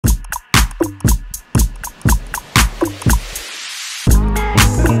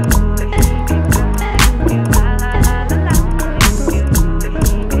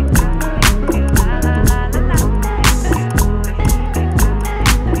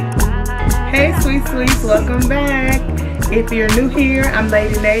sweet sweets, welcome back. If you're new here, I'm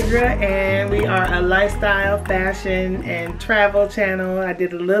Lady Nadra and we are a lifestyle, fashion, and travel channel. I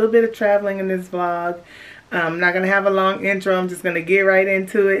did a little bit of traveling in this vlog. I'm not going to have a long intro, I'm just going to get right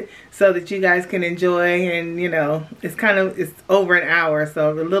into it so that you guys can enjoy. And you know, it's over an hour,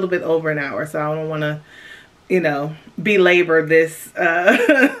 so a little bit over an hour, so I don't want to, you know, belabor this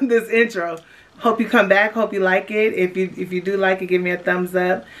this intro. Hope you come back. Hope you like it. If you do like it, give me a thumbs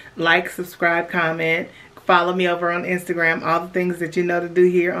up. Like, subscribe, comment. Follow me over on Instagram. All the things that you know to do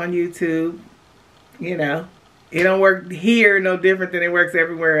here on YouTube. You know, it don't work here no different than it works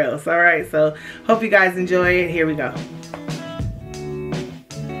everywhere else. All right. So hope you guys enjoy it. Here we go.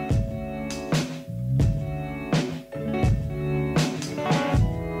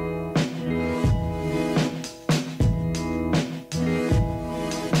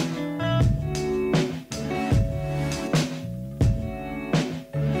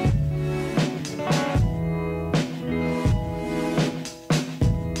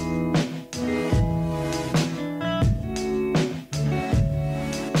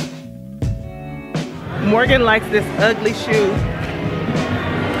 Morgan likes this ugly shoe.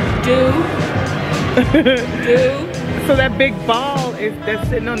 So that big ball that's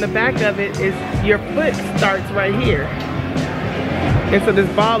sitting on the back of it is your foot starts right here. And so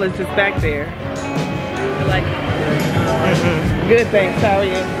this ball is just back there. You like it? Good, thanks. How are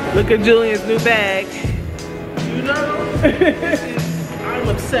you? Look at Julian's new bag. You know, I'm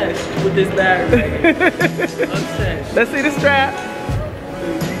obsessed with this bag. Obsessed. Let's see the strap.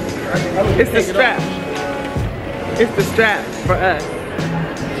 It's the strap. It's the strap for us.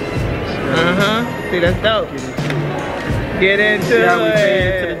 See, that's dope. Get into it. We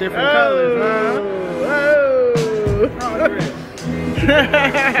changed it to the different colors,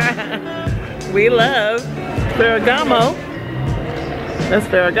 huh? We love Ferragamo. That's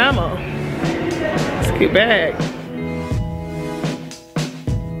Ferragamo. It's a cute bag.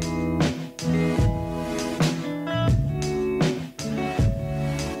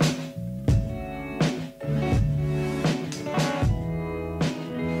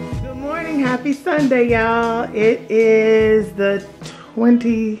 Happy Sunday, y'all. It is the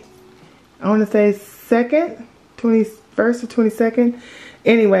 21st or 22nd.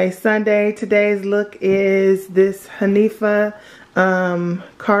 Anyway, Sunday. Today's look is this Hanifa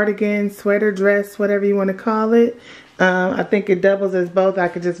cardigan, sweater, dress, whatever you want to call it. I think it doubles as both. I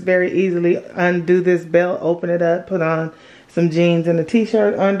could just very easily undo this belt, open it up, put on some jeans and a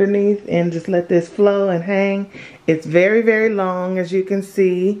t-shirt underneath, and just let this flow and hang. It's very, very long, as you can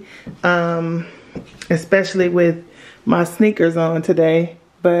see, especially with my sneakers on today,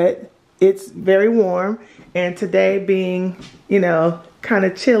 but it's very warm. And today being, you know, kind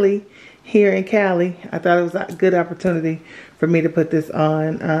of chilly here in Cali, I thought it was a good opportunity for me to put this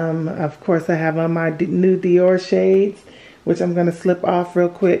on. Of course, I have on my new Dior shades, which I'm going to slip off real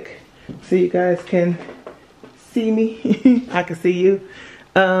quick so you guys can see me. I can see you.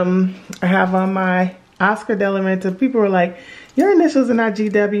 I have on my Oscar de la Renta. People were like, your initials are not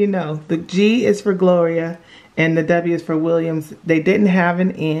GW. No, the G is for Gloria and the W is for Williams. They didn't have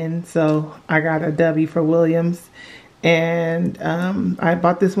an N, so I got a W for Williams. And I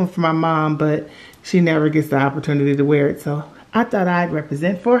bought this one for my mom, but she never gets the opportunity to wear it, so I thought I'd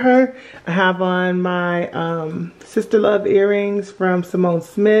represent for her. I have on my Sister Love earrings from Simone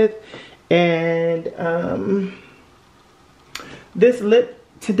Smith. And this lip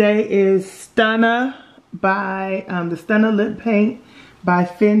today is Stunna by the Stunna lip paint by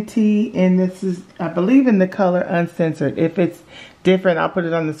Fenty, and this is, I believe, in the color Uncensored. If it's different, I'll put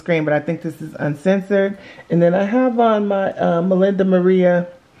it on the screen, but I think this is Uncensored. And then I have on my Melinda Maria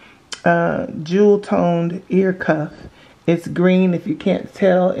jewel toned ear cuff. It's green. If you can't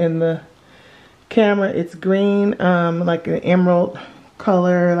tell in the camera, it's green, like an emerald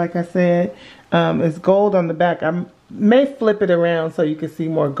color. Like I said, it's gold on the back. I may flip it around so you can see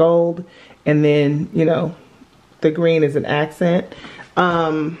more gold, and then, you know, the green is an accent.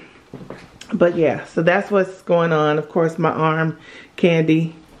 But yeah, so that's what's going on. Of course, my arm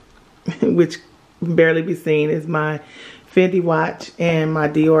candy, which can barely be seen, is my Fendi watch and my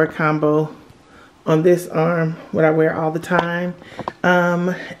Dior combo on this arm, what I wear all the time.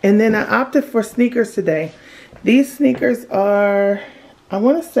 And then I opted for sneakers today. These sneakers are, I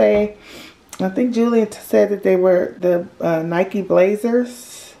want to say, I think Julian said that they were the Nike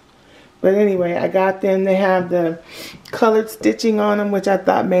Blazers. But anyway, I got them. They have the colored stitching on them, which I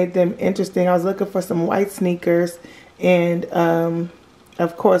thought made them interesting. I was looking for some white sneakers. And,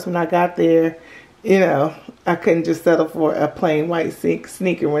 of course, when I got there, you know, I couldn't just settle for a plain white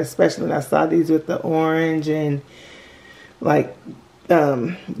sneaker, especially when I saw these with the orange and, like,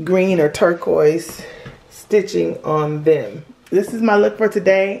 green or turquoise stitching on them. This is my look for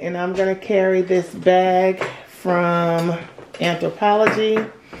today, and I'm gonna carry this bag from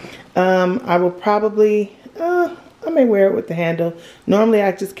Anthropologie. I will probably, I may wear it with the handle. Normally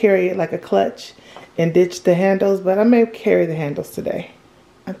I just carry it like a clutch and ditch the handles, but I may carry the handles today.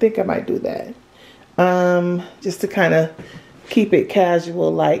 I think I might do that. Just to kind of keep it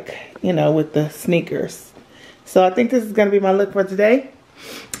casual, like, you know, with the sneakers. So I think this is going to be my look for today.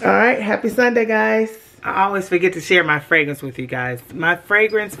 All right, happy Sunday, guys. I always forget to share my fragrance with you guys. My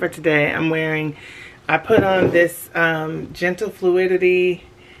fragrance for today, I put on this Gentle Fluidity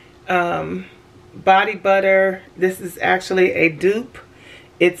body butter. This is actually a dupe.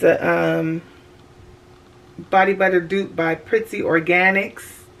 It's a body butter dupe by Pritzy Organics.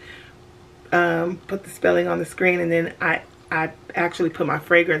 Put the spelling on the screen, and then I actually put my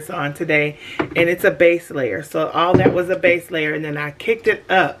fragrance on today, and it's a base layer. So all that was a base layer, and then I kicked it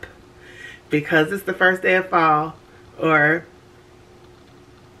up because it's the first day of fall, or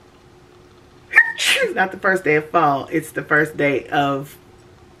it's not the first day of fall, it's the first day of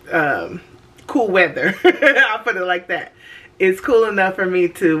cool weather. I'll put it like that. It's cool enough for me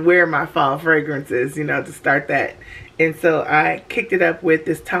to wear my fall fragrances, you know, to start that. And so I kicked it up with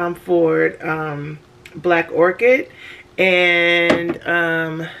this Tom Ford Black Orchid. And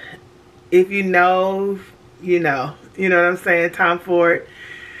if you know, you know what I'm saying, Tom Ford,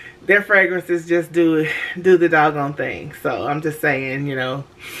 their fragrances just do the doggone thing. So I'm just saying, you know,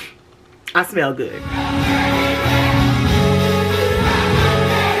 I smell good.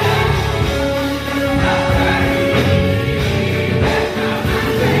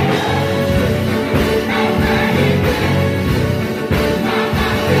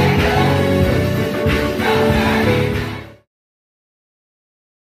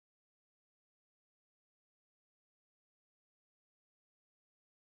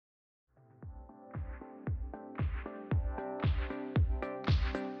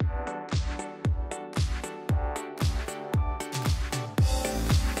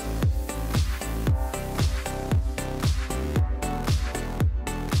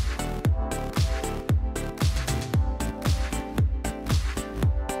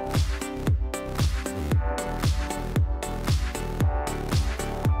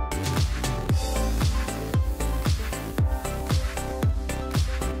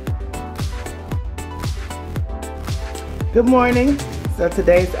 Good morning. So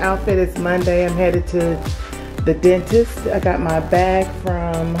today's outfit is Monday. I'm headed to the dentist. I got my bag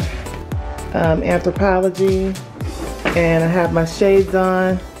from Anthropologie, and I have my shades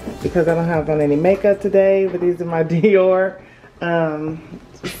on because I don't have on any makeup today, but these are my Dior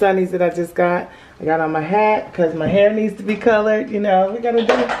sunnies that I just got. I got on my hat because my hair needs to be colored. You know, we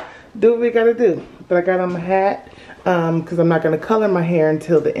gotta do what we gotta do. But I got on my hat because I'm not gonna color my hair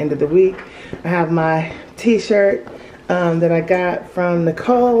until the end of the week. I have my t-shirt that I got from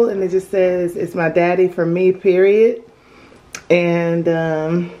Nicole, and it just says, "It's my daddy for me, period." And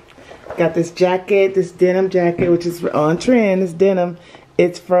got this jacket, this denim jacket, which is on trend. It's denim.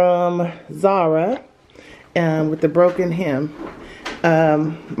 It's from Zara with the broken hem.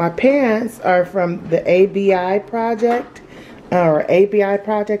 My pants are from the ABI project, or ABI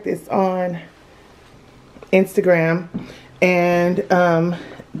project. It's on Instagram, and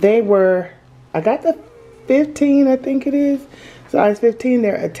they were, I got the 15, I think it is, size 15.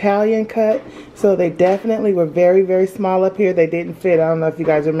 They're Italian cut, so they definitely were very, very small up here. They didn't fit. I don't know if you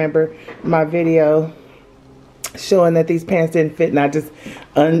guys remember my video showing that these pants didn't fit, and I just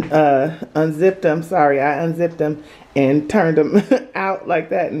unzipped them. Sorry, I unzipped them and turned them out like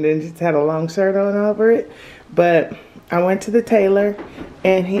that, and then just had a long shirt on over it. But I went to the tailor,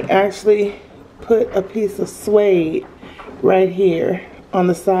 and he actually put a piece of suede right here on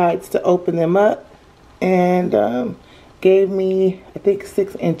the sides to open them up, and gave me, I think,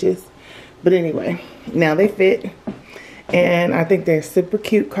 6 inches. But anyway, now they fit, and I think they're super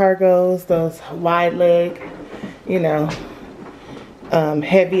cute cargos, those wide leg, you know,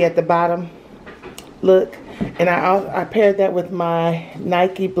 heavy at the bottom look. And I paired that with my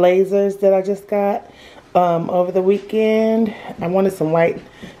Nike Blazers that I just got over the weekend. I wanted some white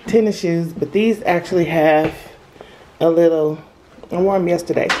tennis shoes, but these actually have a little, I wore them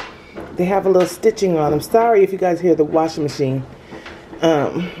yesterday. They have a little stitching on them. Sorry if you guys hear the washing machine.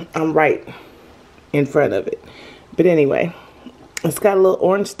 I'm right in front of it. But anyway, it's got a little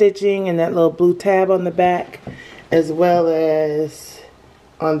orange stitching and that little blue tab on the back, as well as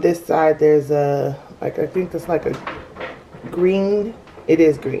on this side there's a, like, I think that's like a green, it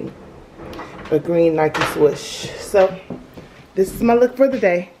is green, a green Nike swoosh. So this is my look for the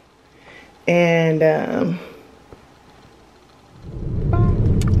day, and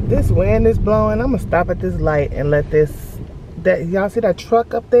This wind is blowing. I'm gonna stop at this light and let y'all see that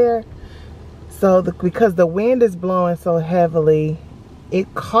truck up there? So because the wind is blowing so heavily,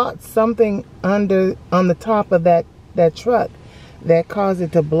 it caught something on the top of that truck that caused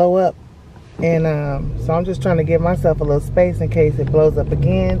it to blow up. And so I'm just trying to give myself a little space in case it blows up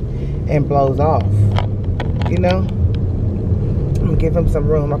again and blows off. You know? I'm gonna give him some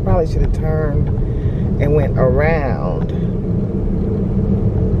room. I probably should have turned and went around.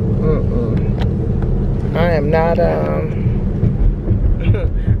 I am not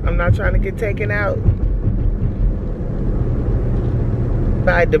I'm not trying to get taken out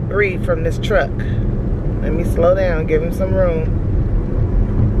by debris from this truck. Let me slow down, give him some room.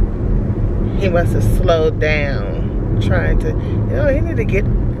 He must have slowed down trying to, he need to get,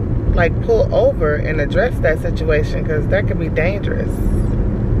 like, pull over and address that situation, because that could be dangerous.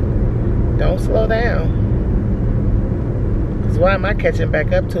 Don't slow down. Because why am I catching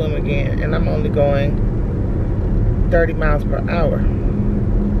back up to him again? And I'm only going 30 miles per hour.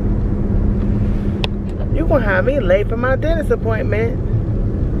 You're going to have me late for my dentist appointment.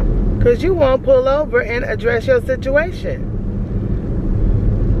 Because you won't pull over and address your situation.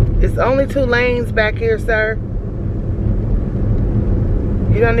 It's only 2 lanes back here, sir.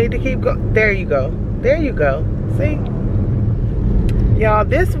 You don't need to keep going. There you go. There you go. See? Y'all,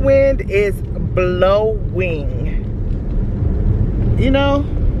 this wind is blowing. You know,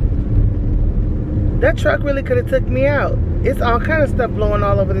 that truck really could have took me out. It's all kind of stuff blowing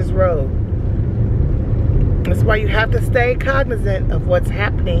all over this road. That's why you have to stay cognizant of what's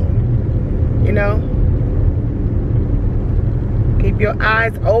happening. You know? Keep your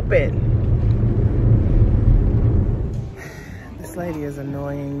eyes open. This lady is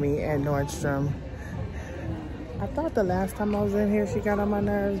annoying me at Nordstrom. I thought the last time I was in here she got on my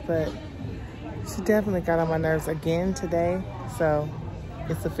nerves, but she definitely got on my nerves again today. So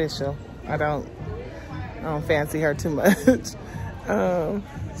it's official. I don't fancy her too much.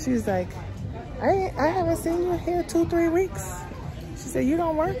 She's like, I haven't seen you here 2-3 weeks. She said, you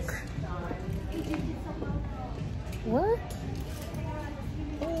don't work? What?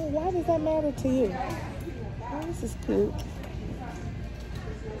 Oh, why does that matter to you? Oh, this is cute.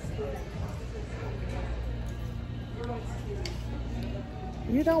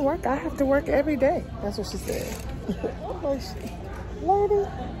 You don't work? I have to work every day. That's what she said. I'm like, lady,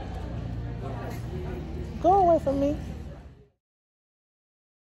 go away from me.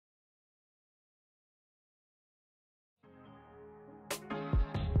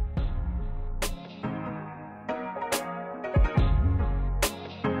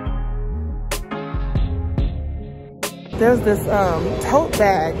 There's this tote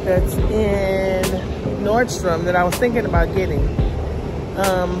bag that's in Nordstrom that I was thinking about getting.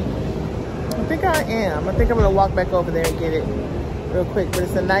 I think I am. I think I'm gonna walk back over there and get it real quick. But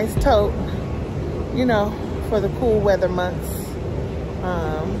it's a nice tote, you know, for the cool weather months.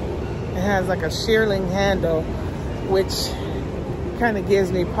 It has like a shearling handle, which kind of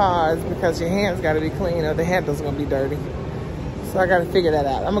gives me pause because your hands got to be clean or the handle's gonna be dirty. So I got to figure that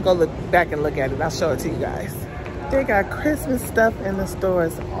out. I'm gonna go look back and look at it. I'll show it to you guys. They got Christmas stuff in the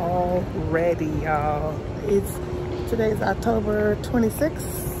stores already, y'all. Today's October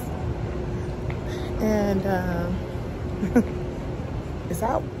 26th, and it's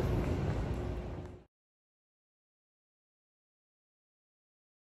out.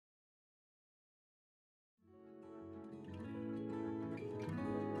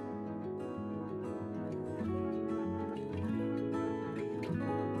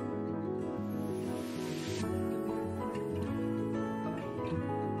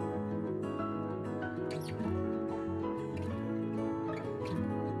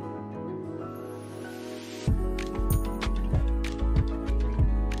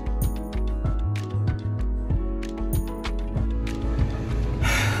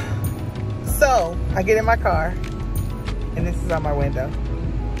 So I get in my car and this is on my window.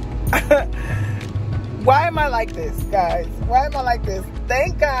 Why am I like this, guys? Why am I like this?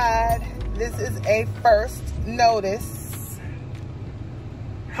 Thank God this is a first notice.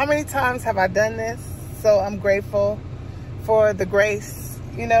 How many times have I done this? So I'm grateful for the grace,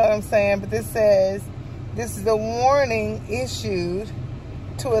 you know what I'm saying? But this says, this is a warning issued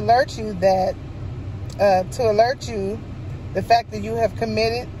to alert you that, the fact that you have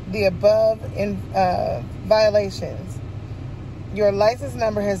committed the above violations. Your license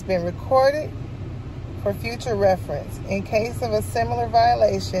number has been recorded for future reference. In case of a similar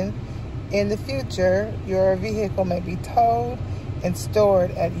violation in the future, your vehicle may be towed and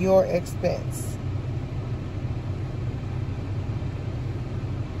stored at your expense.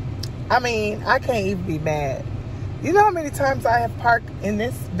 I mean, I can't even be mad. You know how many times I have parked in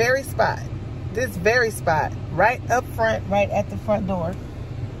this very spot? This very spot, right up front, right at the front door.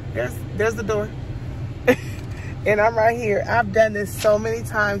 There's the door. And I'm right here. I've done this so many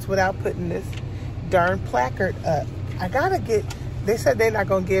times without putting this darn placard up. I gotta get, they said they're not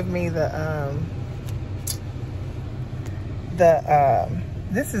gonna give me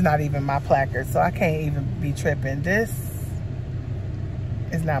this is not even my placard, so I can't even be tripping. This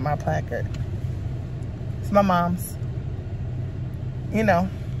is not my placard. It's my mom's. You know,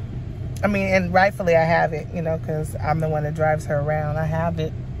 I mean, and rightfully I have it, you know, because I'm the one that drives her around. I have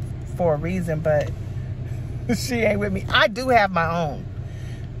it for a reason, but she ain't with me. I do have my own.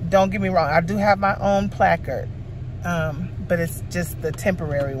 Don't get me wrong. I do have my own placard, but it's just the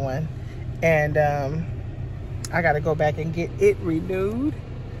temporary one. And I got to go back and get it renewed.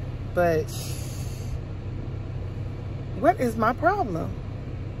 But what is my problem?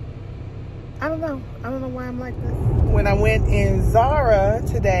 I don't know. I don't know why I'm like this. When I went in Zara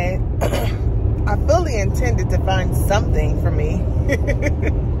today, I fully intended to find something for me.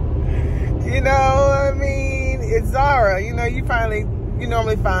 You know, I mean, it's Zara. You know, you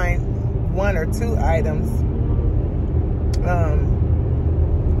normally find 1 or 2 items.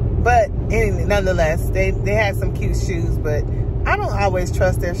 But nonetheless, they had some cute shoes, but I don't always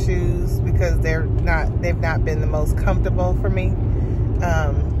trust their shoes because they've not been the most comfortable for me.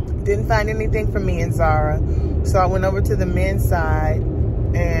 Didn't find anything for me in Zara, so I went over to the men's side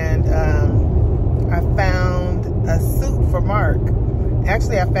and I found a suit for Mark.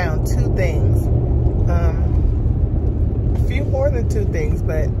 Actually, I found 2 things, a few more than 2 things,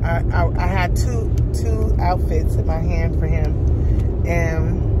 but I had two outfits in my hand for him,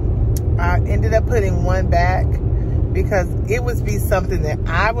 and I ended up putting one back because it would be something that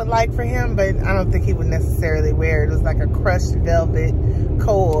I would like for him, but I don't think he would necessarily wear it. It was like a crushed velvet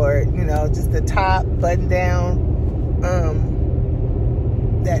cord, you know, just the top button down,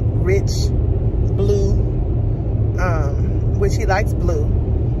 that rich blue, which he likes blue,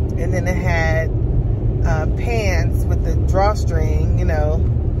 and then it had pants with the drawstring, you know,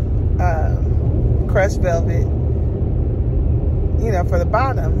 crushed velvet, you know, for the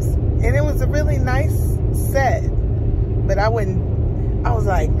bottoms, and it was a really nice set. But I was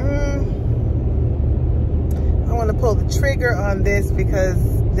like, I want to pull the trigger on this because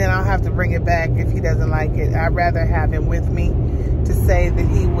then I'll have to bring it back if he doesn't like it. I'd rather have him with me to say that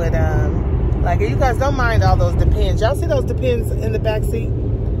he would like it. You guys don't mind all those Depends. Y'all see those Depends in the back seat?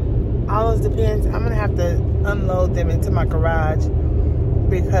 All those Depends. I'm going to have to unload them into my garage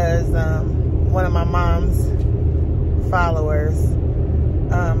because one of my mom's followers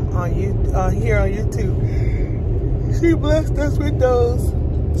here on YouTube, she blessed us with those.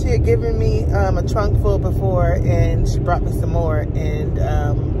 She had given me a trunk full before, and she brought me some more, and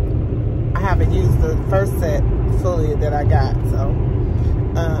I haven't used the first set fully that I got, so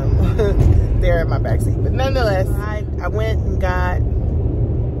they're in my backseat. But nonetheless, I went and got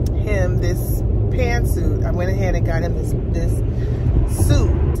him this pantsuit. I went ahead and got him this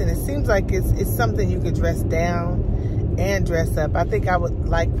suit, and it seems like it's something you could dress down and dress up. I think I would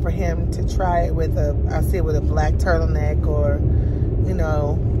like for him to try it with with a black turtleneck, or, you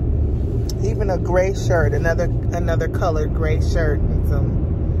know, even a gray shirt, another colored gray shirt, and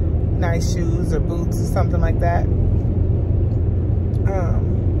some nice shoes or boots or something like that.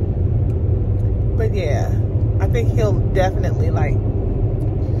 But yeah, I think he'll definitely like,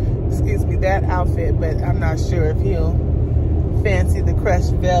 excuse me, that outfit, but I'm not sure if he'll fancy the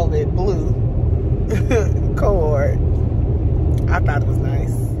crushed velvet blue cord. I thought it was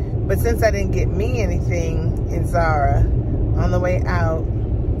nice. But since I didn't get me anything in Zara, on the way out,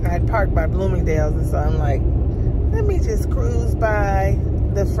 I had parked by Bloomingdale's, and so I'm like, let me just cruise by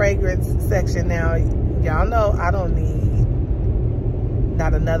the fragrance section now. Y'all know I don't need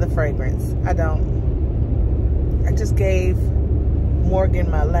not another fragrance. I don't. I just gave Morgan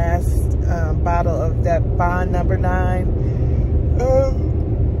my last bottle of that Bond No. 9.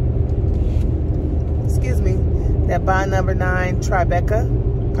 Excuse me. That Bond No. 9 Tribeca.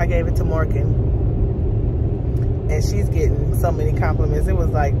 I gave it to Morgan. And she's getting so many compliments. It was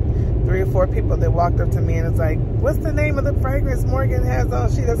like 3 or 4 people that walked up to me and was like, what's the name of the fragrance Morgan has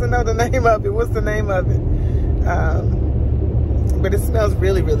on? She doesn't know the name of it. What's the name of it? But it smells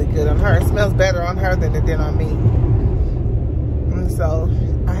really, really good on her. It smells better on her than it did on me. And so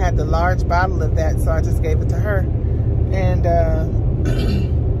I had the large bottle of that, so I just gave it to her. And,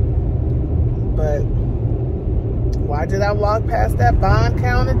 but why did I walk past that Bond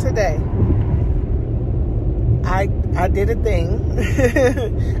counter today? I did a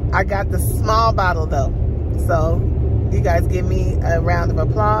thing. I got the small bottle though. So you guys give me a round of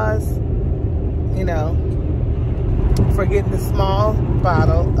applause. You know, for getting the small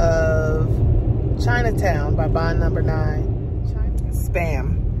bottle of Chinatown by Bond Number 9.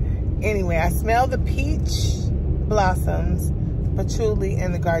 Spam. Anyway, I smell the peach blossoms, patchouli,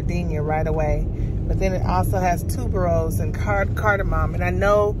 and the gardenia right away. But then it also has tuberose and cardamom. And I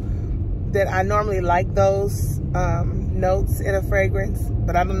know that I normally like those notes in a fragrance,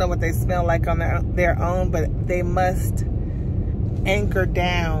 but I don't know what they smell like on their own, but they must anchor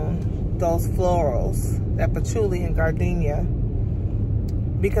down those florals, that patchouli and gardenia.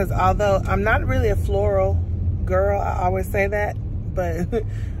 Because although I'm not really a floral girl, I always say that, but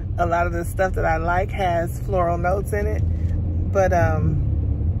a lot of the stuff that I like has floral notes in it. But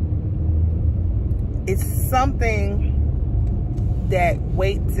it's something that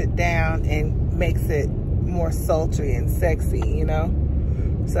weights it down and makes it more sultry and sexy, you know?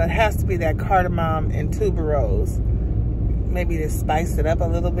 So it has to be that cardamom and tuberose. Maybe to spice it up a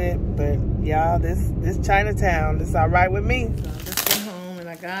little bit, but y'all, this Chinatown, this all right with me. So I just went home and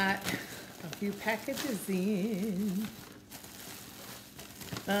I got a few packages in.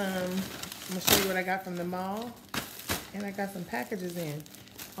 I'm gonna show you what I got from the mall, and I got some packages in.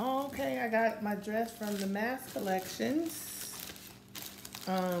 Okay, I got my dress from the Mass Collections.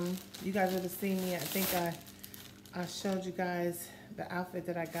 You guys would have seen me. I think I showed you guys the outfit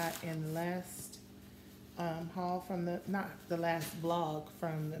that I got in the last haul from not the last vlog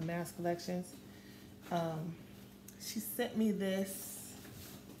from the Mass Collections. She sent me this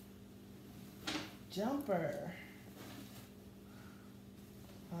jumper.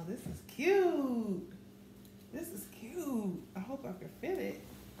 Oh, this is cute. This is cute. I hope I can fit it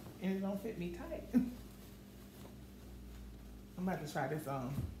and it don't fit me tight. I'm about to try this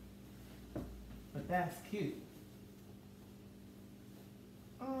on. But that's cute.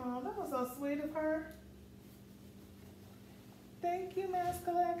 Oh, that was so sweet of her. Thank you, Mass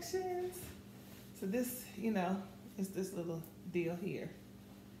Collections. So this, you know, is this little deal here.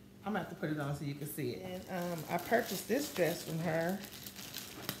 I'm gonna have to put it on so you can see it. And I purchased this dress from her.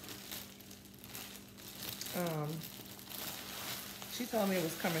 She told me it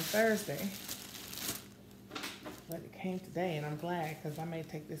was coming Thursday, but it came today, and I'm glad because I may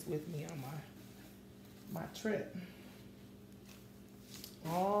take this with me on my trip.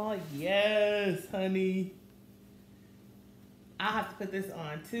 Oh yes, honey. I'll have to put this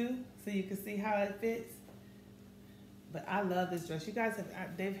on too so you can see how it fits. But I love this dress. You guys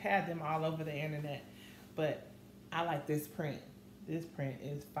they've had them all over the internet, but I like this print. This print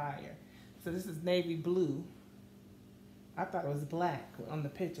is fire. So this is navy blue. I thought it was black on the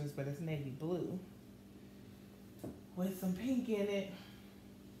pictures, but it's navy blue with some pink in it.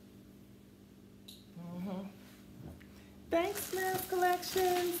 Thanks, Mass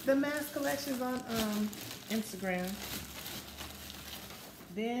Collections. The Mass Collections on Instagram.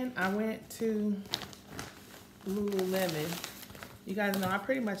 Then I went to Lululemon. You guys know I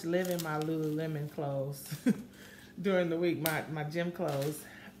pretty much live in my Lululemon clothes during the week, my gym clothes.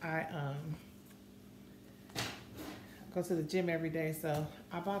 I go to the gym every day, so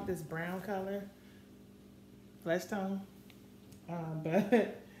I bought this brown color, flesh tone.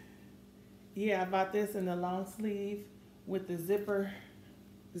 But yeah, I bought this in the long sleeve with the zipper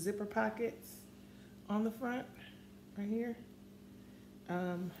pockets on the front, right here.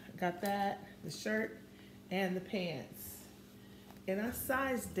 Got that, the shirt, and the pants. And I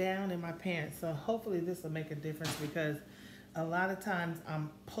sized down in my pants, so hopefully this will make a difference because a lot of times I'm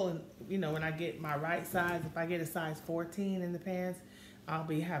pulling, you know, when I get my right size, if I get a size 14 in the pants, I'll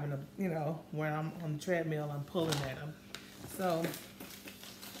be having a, you know, when I'm on the treadmill, I'm pulling at them. So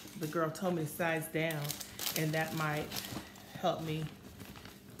the girl told me to size down, and that might help me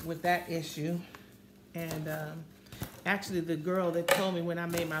with that issue. And actually the girl that told me when I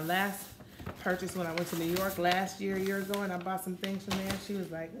made my last purchase when I went to New York a year ago, and I bought some things from there, she was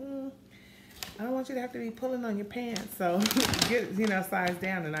like, I don't want you to have to be pulling on your pants, so get, you know, size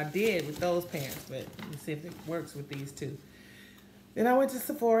down. And I did with those pants, but let me see if it works with these two. Then I went to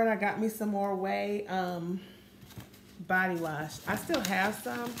Sephora and I got me some more Way body wash. I still have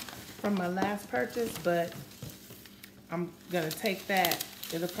some from my last purchase, but I'm gonna take that.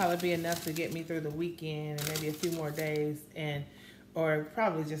 It'll probably be enough to get me through the weekend and maybe a few more days, or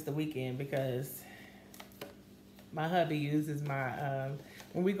probably just the weekend, because my hubby uses my,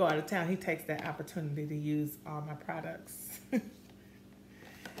 when we go out of town, he takes that opportunity to use all my products.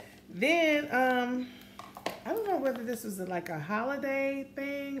 Then, I don't know whether this was like a holiday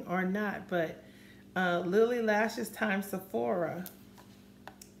thing or not, but Lily Lashes times Sephora.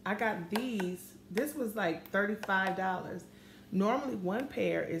 I got these. This was like $35. Normally one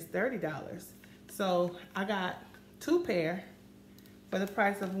pair is $30. So I got 2 pair for the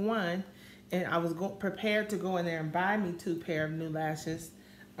price of 1. and I was prepared to go in there and buy me 2 pair of new lashes.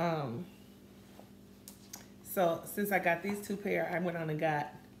 So since I got these 2 pair, I went on and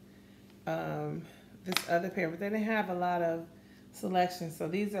got this other pair, but they didn't have a lot of selection. So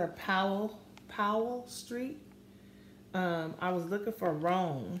these are Powell Street. I was looking for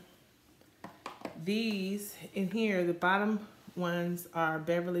Rome. These in here, the bottom ones are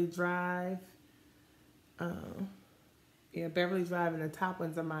Beverly Drive. Yeah, Beverly Drive, and the top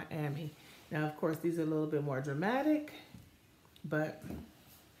ones are Miami. Now, of course, these are a little bit more dramatic, but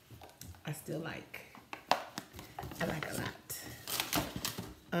I still like. I like a lot.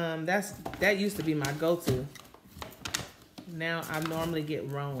 That used to be my go-to. Now I normally get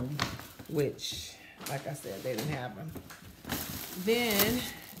Rome, which, like I said, they didn't have them. Then,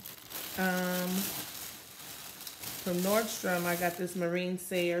 from Nordstrom, I got this Marine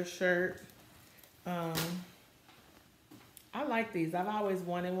Sayer shirt. I like these. I've always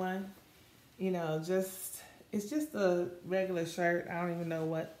wanted one. You know, it's just a regular shirt. I don't even know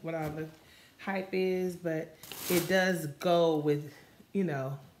what all the hype is, but it does go with, you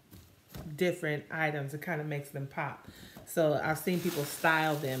know, different items. It kind of makes them pop. So I've seen people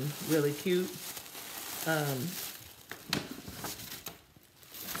style them really cute.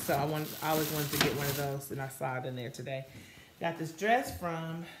 So I always wanted to get one of those, and I saw it in there today. Got this dress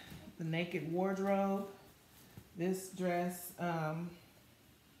from the Naked Wardrobe. This dress,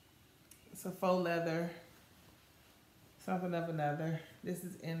 it's a faux leather, something of another. This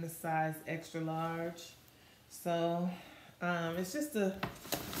is in the size extra large. So it's just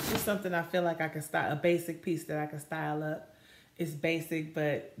something I feel like I can style, a basic piece that I can style up. It's basic,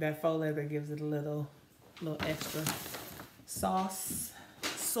 but that faux leather gives it a little extra sauce.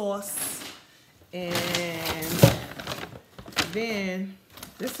 And then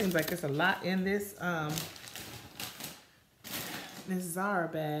this seems like it's a lot in this this Zara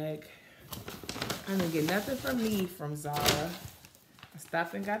bag. I didn't get nothing from me from Zara. I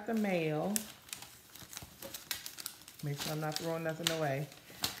stopped and got the mail. Make sure I'm not throwing nothing away.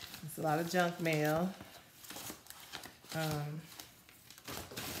 It's a lot of junk mail. I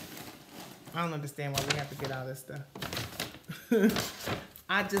don't understand why we have to get all this stuff.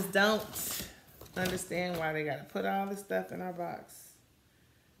 I just don't understand why they gotta put all this stuff in our box.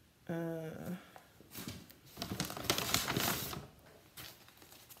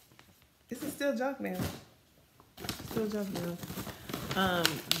 This is still junk mail. Still junk mail.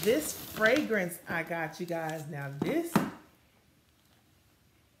 This fragrance I got you guys. Now this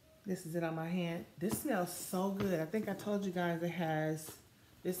is it on my hand. This smells so good. I think I told you guys it has,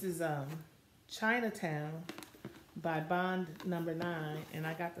 this is Chinatown by Bond number 9, and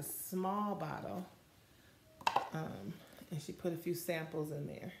I got the small bottle. And she put a few samples in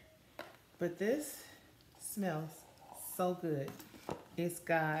there. But this smells so good. It's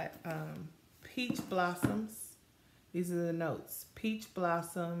got peach blossoms. These are the notes. Peach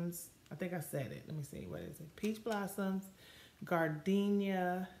blossoms. I think I said it. Let me see. What is it? Peach blossoms,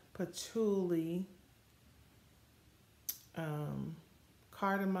 gardenia, patchouli,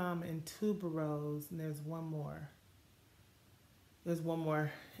 cardamom, and tuberose. And there's one more. There's one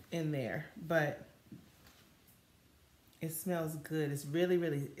more in there. But it smells good. It's really,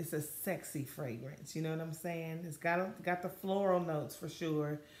 really, it's a sexy fragrance. You know what I'm saying? It's got the floral notes for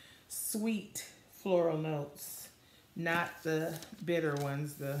sure. Sweet floral notes. Not the bitter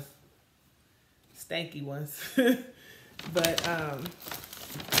ones, the stanky ones. But,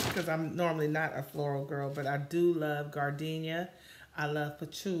 because I'm normally not a floral girl, but I do love gardenia. I love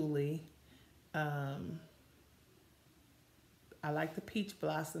patchouli. I like the peach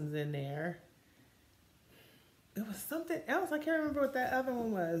blossoms in there. It was something else. I can't remember what that other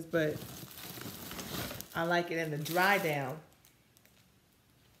one was, but I like it. And the dry down.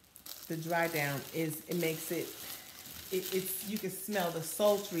 The dry down is, it makes it, it's, you can smell the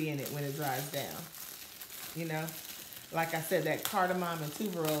sultry in it when it dries down. You know? Like I said, that cardamom and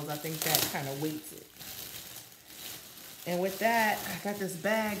tuberose, I think that kind of weights it. And with that, I got this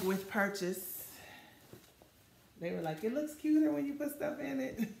bag with purchase. They were like, it looks cuter when you put stuff in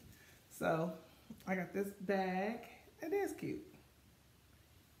it. So I got this bag. It is cute.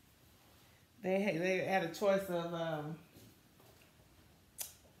 They had a choice of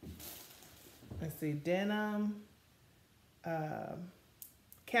let's see, denim,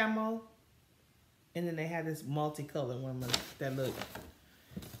 camo, and then they had this multicolored one that looked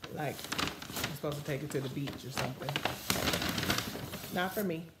like I'm supposed to take it to the beach or something. Not for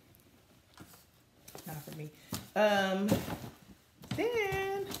me. Not for me. Then,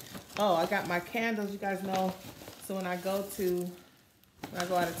 oh, I got my candles. You guys know. So when I go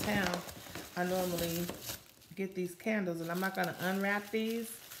out of town, I normally get these candles, and I'm not gonna unwrap these.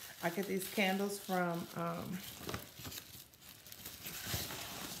 I get these candles from,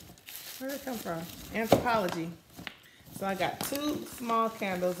 where did it come from? Anthropology. So I got 2 small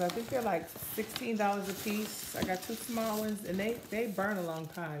candles. I think they're like $16 a piece. I got 2 small ones, and they burn a long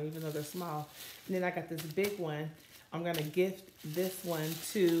time, even though they're small. And then I got this big one. I'm gonna gift this one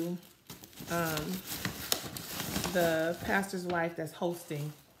to the pastor's wife that's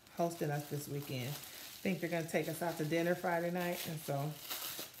hosting us this weekend. I think they're gonna take us out to dinner Friday night, and so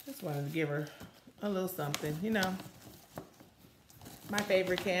just wanted to give her a little something, you know. My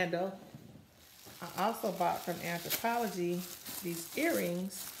favorite candle. I also bought from Anthropology these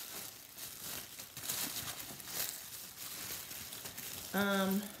earrings.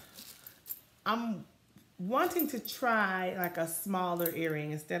 I'm wanting to try like a smaller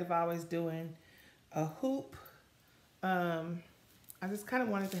earring instead of always doing a hoop. I just kind of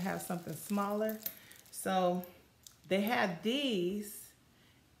wanted to have something smaller. So they had these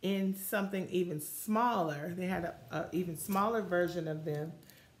in something even smaller. They had a even smaller version of them,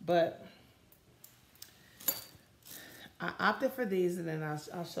 but I opted for these, and then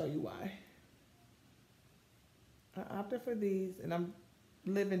I'll show you why. I opted for these, and I'm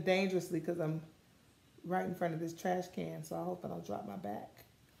living dangerously because I'm right in front of this trash can, so I hope I don't drop my back.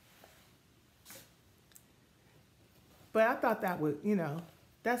 But I thought that would, you know,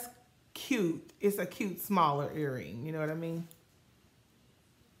 that's cute. It's a cute, smaller earring, you know what I mean?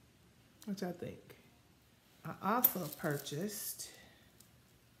 What y'all think? I also purchased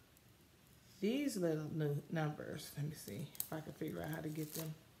these little new numbers. Let me see if I can figure out how to get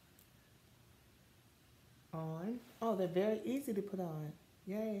them on. Oh, they're very easy to put on.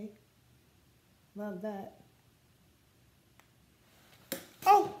 Yay. Love that.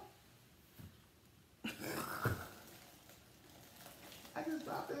 Oh! I just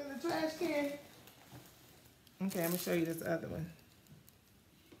dropped it in the trash can. Okay, I'm gonna show you this other one.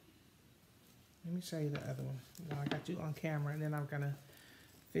 Let me show you the other one. Well, I got you on camera, and then I'm gonna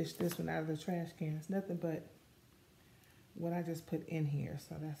fish this one out of the trash can. It's nothing but what I just put in here,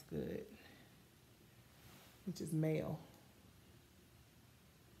 so that's good. Which is male.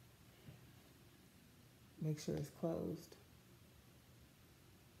 Make sure it's closed.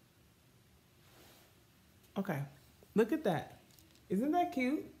 Okay, look at that. Isn't that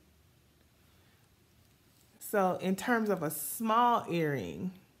cute? So in terms of a small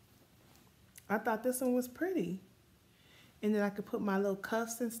earring, I thought this one was pretty. And then I could put my little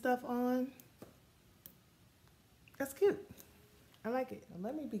cuffs and stuff on. That's cute. I like it.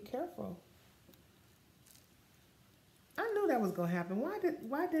 Let me be careful. I knew that was gonna happen. Why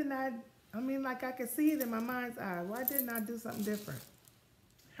didn't I mean, like, I could see it in my mind's eye. Why didn't I do something different?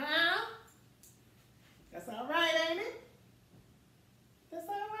 Huh? That's all right, ain't it? That's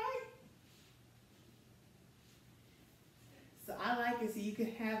all right. So I like it so you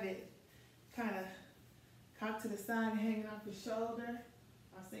can have it kind of cocked to the side and hanging off your shoulder.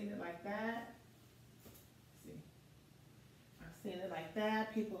 I've seen it like that. Let's see. I've seen it like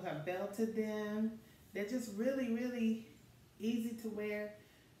that. People have belted them. They're just really, really easy to wear.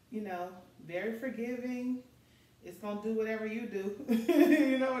 You know, very forgiving. It's going to do whatever you do.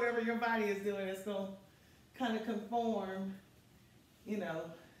 You know, whatever your body is doing, it's going to kind of conform, you know,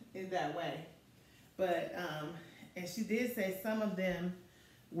 in that way. But, and she did say some of them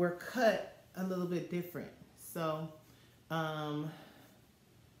were cut a little bit different. So, some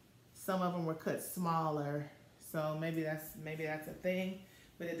of them were cut smaller. So maybe that's a thing.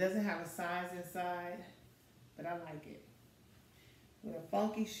 But it doesn't have a size inside. But I like it. With a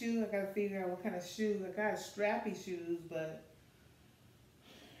funky shoe, I gotta figure out what kind of shoe. I got strappy shoes, but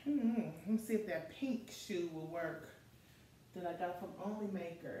let me see if that pink shoe will work that I got from Only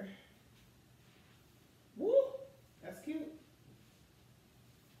Maker. Woo! That's cute.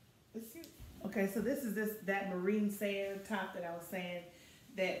 It's cute. Okay, so this is that marine sand top that I was saying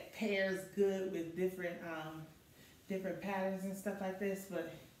that pairs good with different different patterns and stuff like this,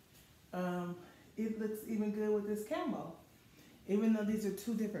 but it looks even good with this camo. Even though these are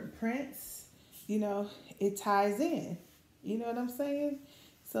 2 different prints, you know, it ties in. You know what I'm saying?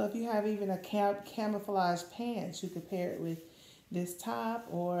 So if you have even a camouflage pants, you could pair it with this top,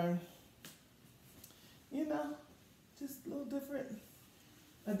 or, you know, just a little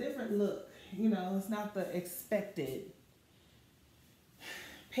a different look. You know, it's not the expected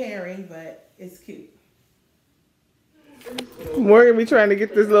pairing, but it's cute. Morgan be trying to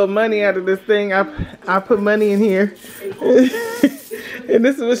get this little money out of this thing. I put money in here. And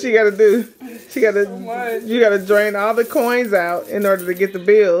this is what she gotta do. You gotta drain all the coins out in order to get the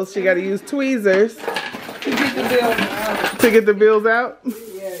bills. She gotta use tweezers to get the bills out.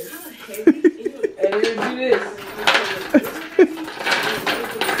 Yes. And then do this.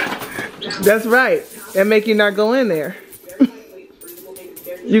 That's right. That make you not go in there.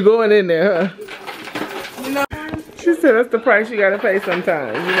 You going in there, huh? You know, She said that's the price you gotta pay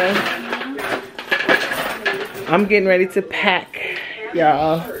sometimes, you know? I'm getting ready to pack,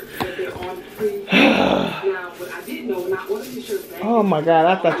 y'all. Oh my God,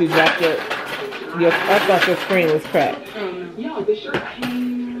 I thought you dropped I thought your screen was cracked. I'm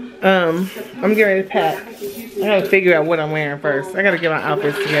getting ready to pack. I gotta figure out what I'm wearing first. I gotta get my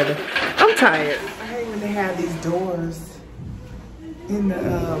outfits together. I'm tired. I hate when they have these doors in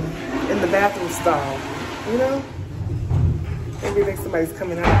the bathroom stall, you know? Maybe like somebody's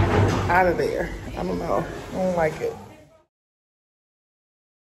coming out of there. I don't know. I don't like it.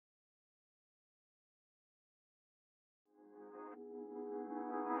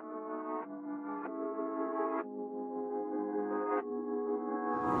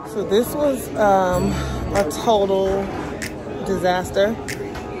 So this was a total disaster.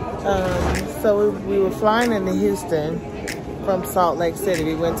 So we were flying into Houston from Salt Lake City.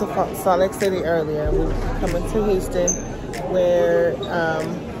 We went to Salt Lake City earlier. We were coming to Houston, where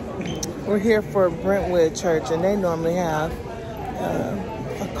we're here for Brentwood Church, and they normally have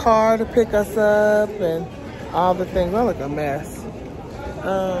a car to pick us up and all the things. I look a mess.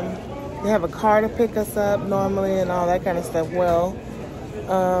 They have a car to pick us up normally and all that kind of stuff. Well,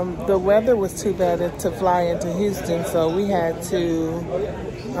 the weather was too bad to fly into Houston, so we had to,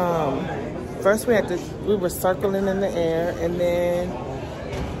 first we were circling in the air, and then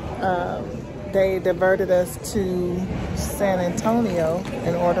they diverted us to San Antonio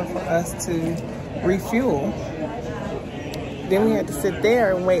in order for us to refuel. Then we had to sit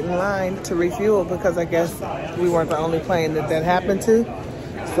there and wait in line to refuel because I guess we weren't the only plane that happened to.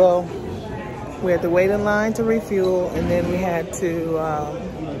 So we had to wait in line to refuel, and then we had to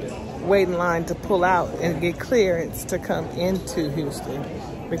wait in line to pull out and get clearance to come into Houston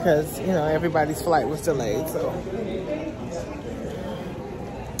because, you know, everybody's flight was delayed. So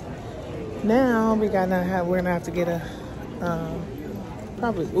now we're gonna have to get a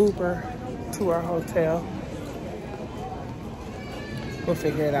probably Uber to our hotel. We'll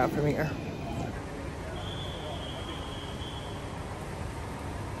figure it out from here.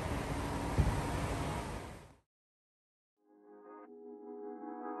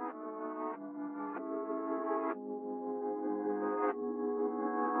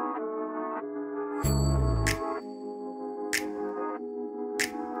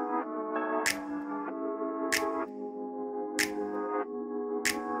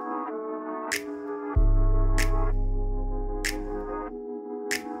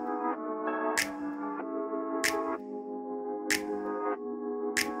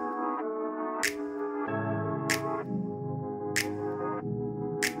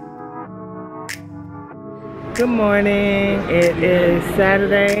 Good morning. It is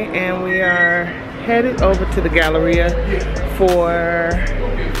Saturday and we are headed over to the Galleria for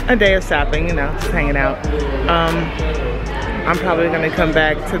a day of shopping, you know, just hanging out. I'm probably gonna come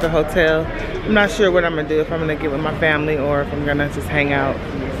back to the hotel. I'm not sure what I'm gonna do, if I'm gonna get with my family or if I'm gonna just hang out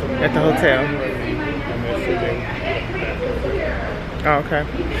at the hotel. Oh, okay.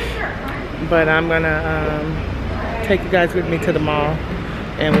 But I'm gonna take you guys with me to the mall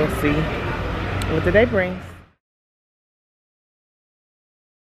and we'll see what the day brings.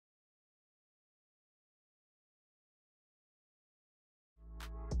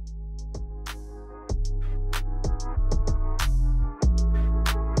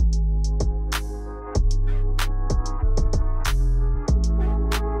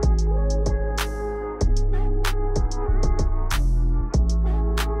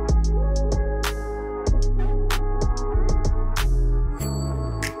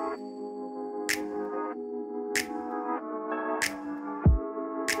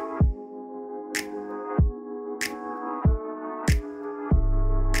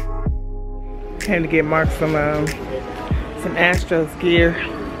 Came to get Mark some Astros gear,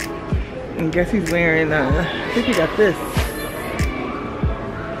 and guess he's wearing I think he got this.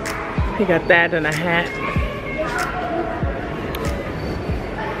 He got that and a hat.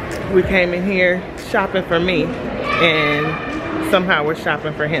 We came in here shopping for me, and somehow we're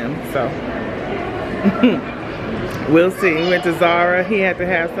shopping for him. So we'll see. We went to Zara. He had to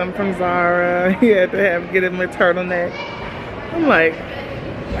have something from Zara. He had to get him a turtleneck. I'm like,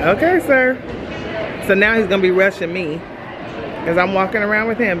 okay, sir. So now he's gonna be rushing me as I'm walking around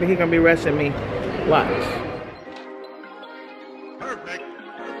with him, but he's gonna be rushing me. Watch. Perfect.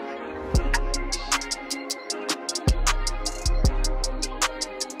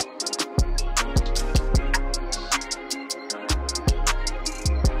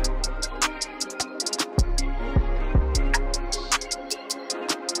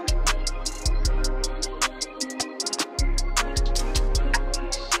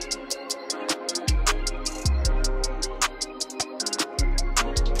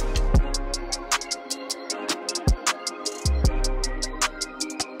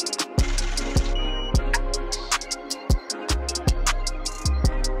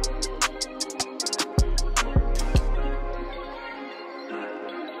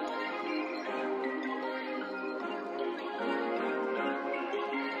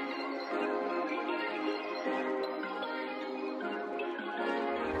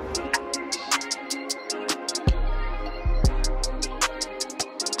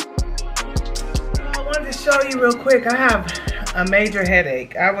 show you real quick. I have a major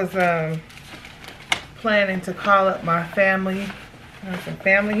headache. I was planning to call up my family. I have some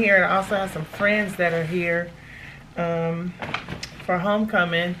family here, and I also have some friends that are here for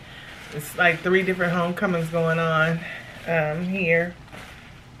homecoming. It's like 3 different homecomings going on here.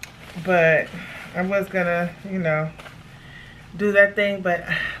 But I was gonna, you know, do that thing, but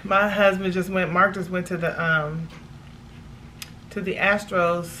my husband just went, Mark just went to the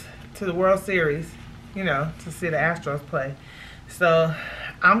Astros, to the World Series, you know, to see the Astros play. So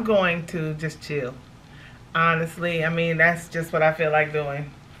I'm going to just chill. Honestly, I mean, that's just what I feel like doing.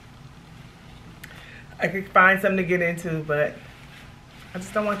 I could find something to get into, but I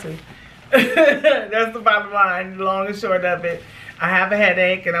just don't want to. That's the bottom line, long and short of it. I have a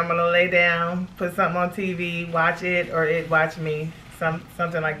headache, and I'm going to lay down, put something on TV, watch it, or it watch me,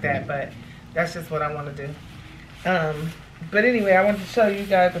 something like that. But that's just what I want to do. But anyway, I wanted to show you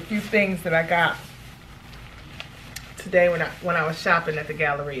guys a few things that I got today when I was shopping at the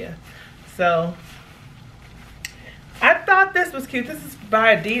Galleria. So I thought this was cute. This is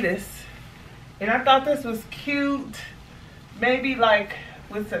by Adidas, and I thought this was cute. Maybe like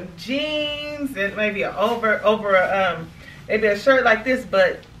with some jeans and maybe maybe a shirt like this,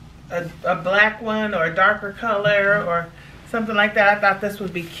 but a black one or a darker color or something like that. I thought this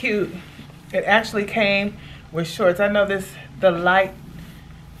would be cute. It actually came with shorts. I know the light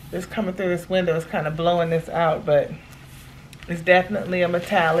that's coming through this window is kind of blowing this out, but it's definitely a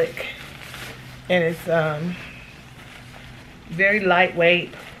metallic, and it's very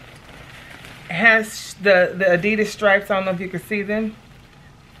lightweight. It has the Adidas stripes. I don't know if you can see them.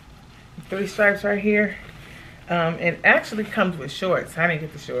 3 stripes right here. It actually comes with shorts. I didn't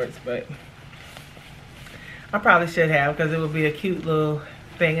get the shorts, but I probably should have, because it would be a cute little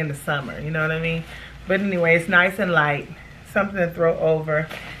thing in the summer, you know what I mean? But anyway, it's nice and light, something to throw over,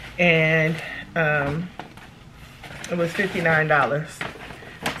 and it was $59.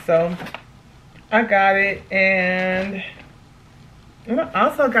 So I got it, and I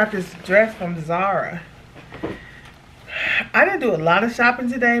also got this dress from Zara. I didn't do a lot of shopping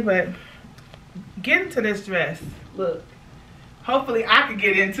today, but get into this dress. Look, hopefully I could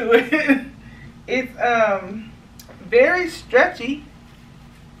get into it. It's very stretchy.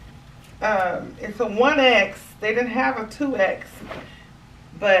 It's a 1X. They didn't have a 2X,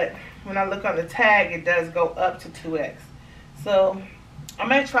 but when I look on the tag, it does go up to 2X. So I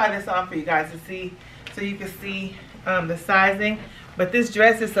may try this on for you guys to see, so you can see the sizing. But this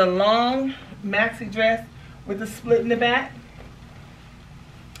dress is a long maxi dress with a split in the back,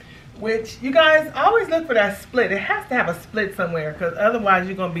 which you guys always look for that split. It has to have a split somewhere, because otherwise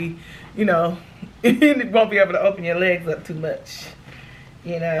you're going to be, you know, you won't be able to open your legs up too much,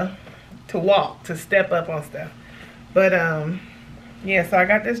 you know, to walk, to step up on stuff. But yeah, so I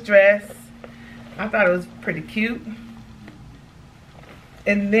got this dress. I thought it was pretty cute.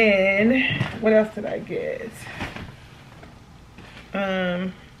 And then what else did I get?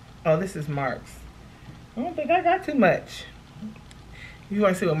 Oh, this is Mark's. I don't think I got too much. You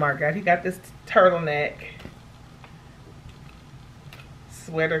want to see what Mark got? He got this turtleneck,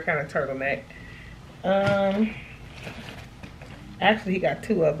 sweater kind of turtleneck. Actually, he got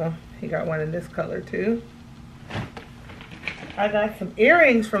 2 of them. He got one in this color too. I got some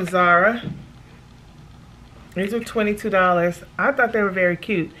earrings from Zara. These were $22. I thought they were very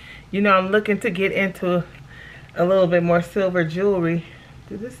cute. You know, I'm looking to get into a little bit more silver jewelry.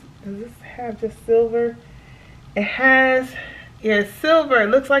 Does this have just silver? It has, yeah, it's silver. It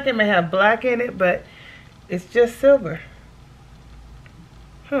looks like it may have black in it, but it's just silver.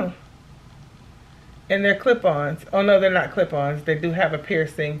 Huh. And they're clip-ons. Oh no, they're not clip-ons. They do have a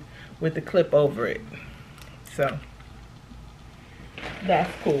piercing with the clip over it. So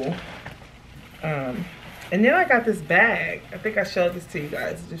that's cool. And then I got this bag. I think I showed this to you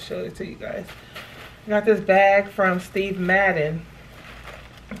guys. I just showed it to you guys. I got this bag from Steve Madden.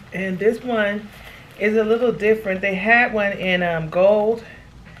 And this one is a little different. They had one in gold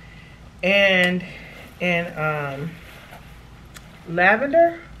and in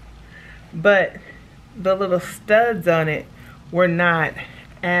lavender, but the little studs on it were not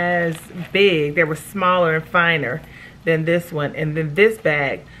as big. They were smaller and finer than this one. And then this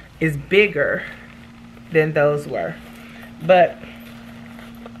bag is bigger than those were. But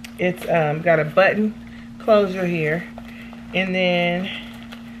it's got a button closure here, and then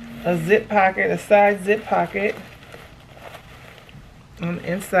a zip pocket, a side zip pocket on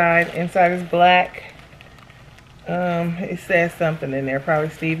the inside. Inside is black. It says something in there, probably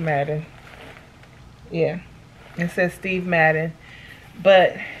Steve Madden. Yeah, it says Steve Madden.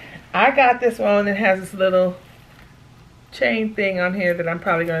 But I got this one that has this little chain thing on here that I'm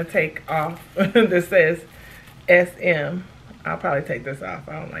probably going to take off that says SM. I'll probably take this off.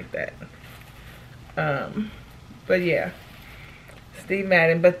 I don't like that. But yeah, Steve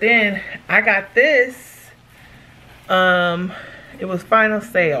Madden. But then I got this. It was final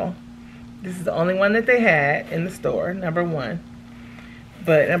sale. This is the only one that they had in the store, number one.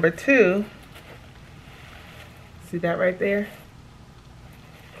 But number two, see that right there?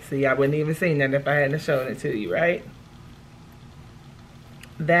 See, I wouldn't even seen that if I hadn't shown it to you, right?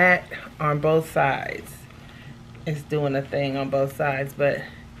 That on both sides. It's doing a thing on both sides, but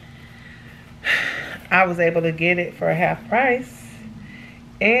I was able to get it for a half price.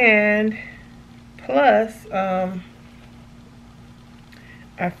 And plus,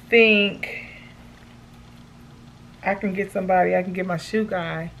 I think I can get somebody, I can get my shoe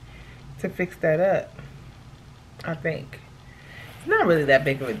guy to fix that up. I think. It's not really that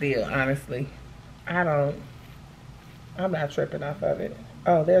big of a deal, honestly. I'm not tripping off of it.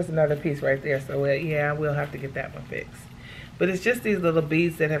 Oh, there's another piece right there. So, yeah, we'll have to get that one fixed. But it's just these little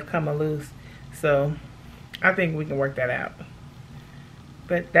beads that have come loose. So, I think we can work that out.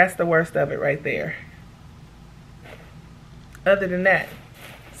 But that's the worst of it right there. Other than that,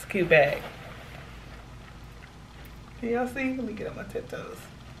 it's a cute bag. Can y'all see? Let me get on my tiptoes.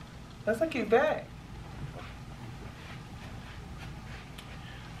 That's a cute bag.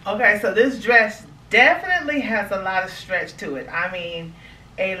 Okay, so this dress definitely has a lot of stretch to it. I mean,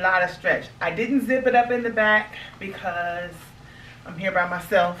 a lot of stretch. I didn't zip it up in the back because I'm here by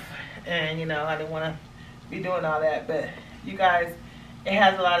myself and, you know, I didn't want to be doing all that. But you guys, it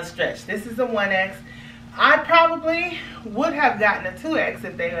has a lot of stretch. This is a 1X. I probably would have gotten a 2X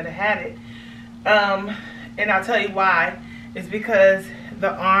if they would have had it. And I'll tell you why. It's because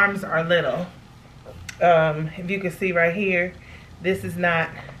the arms are little. If you can see right here, this is not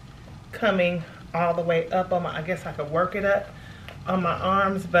coming all the way up on my, I guess I could work it up on my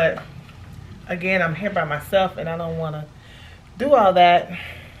arms, but again, I'm here by myself and I don't want to do all that.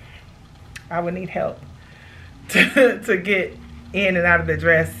 I would need help to get in and out of the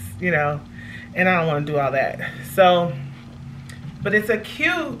dress, you know, and I don't want to do all that. So, but it's a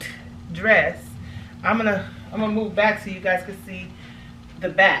cute dress. I'm gonna move back so you guys can see the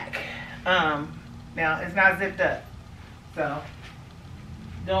back. Now it's not zipped up, so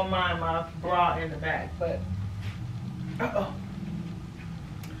don't mind my bra in the back, but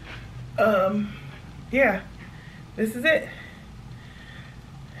yeah, this is it.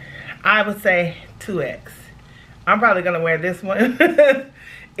 I would say 2X. I'm probably gonna wear this one.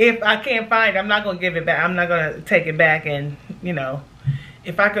 If I can't find it, I'm not gonna give it back. I'm not gonna take it back, and you know,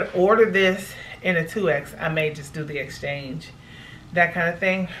 if I could order this in a 2X, I may just do the exchange, that kind of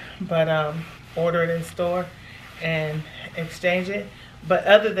thing. But order it in store and exchange it. But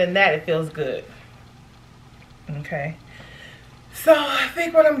other than that, it feels good. Okay. So I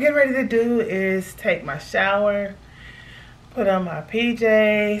think what I'm getting ready to do is take my shower, put on my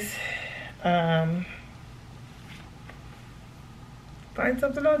PJs, find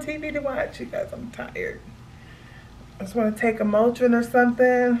something on TV to watch. You guys, I'm tired. I just want to take a Motrin or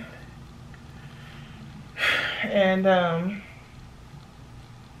something. And I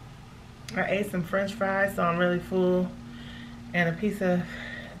ate some French fries, so I'm really full. And a piece of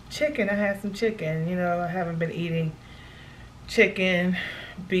chicken. I had some chicken. You know, I haven't been eating chicken,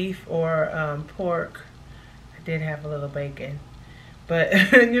 beef, or pork. I did have a little bacon.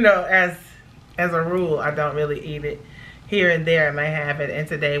 But, you know, as a rule, I don't really eat it. Here and there I may have it. And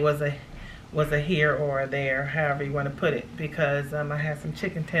today was a here or a there, however you want to put it. Because I had some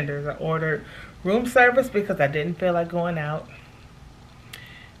chicken tenders. I ordered room service because I didn't feel like going out.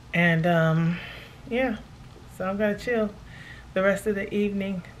 And, yeah. So I'm going to chill the rest of the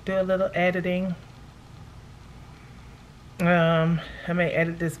evening, do a little editing. I may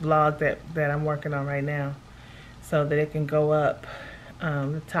edit this vlog that I'm working on right now so that it can go up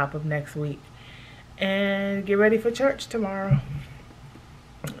the top of next week, and get ready for church tomorrow.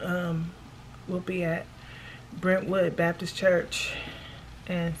 We'll be at Brentwood Baptist Church,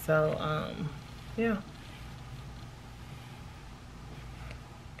 and so yeah.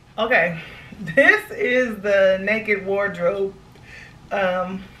 Okay, this is the naked wardrobe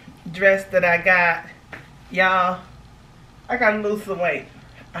dress that I got. Y'all, I gotta lose some weight.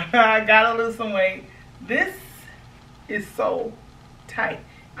 I gotta lose some weight. This is so tight.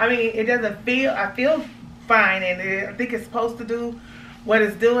 I mean, it doesn't feel, I feel fine, and I think it's supposed to do what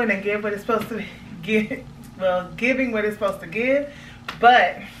it's doing and give what it's supposed to give. Well, giving what it's supposed to give.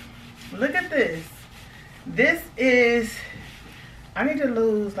 But look at this. This is, I need to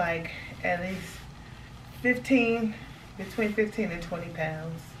lose like at least between 15 and 20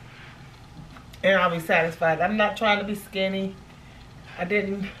 pounds. and I'll be satisfied. I'm not trying to be skinny. I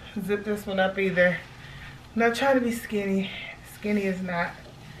didn't zip this one up either. I'm not trying to be skinny. Skinny is not,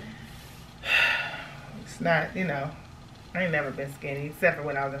 it's not, you know, I ain't never been skinny except for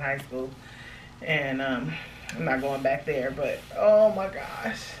when I was in high school. And I'm not going back there, but oh my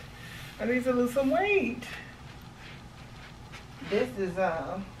gosh, I need to lose some weight. This is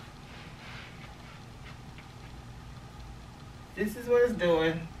what it's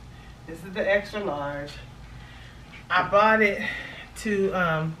doing. This is the extra large. I bought it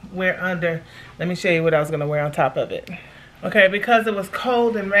to wear under. Let me show you what I was gonna wear on top of it. Okay, because it was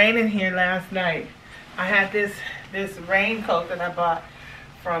cold and raining here last night, I had this raincoat that I bought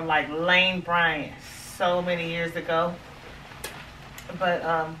from like Lane Bryant so many years ago. But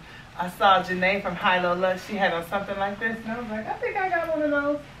I saw Janae from High Low Lush. She had on something like this, and I was like, I think I got one of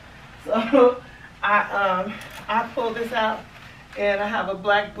those. So I pulled this out, and I have a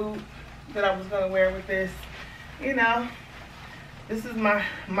black boot that I was gonna wear with this. You know, this is my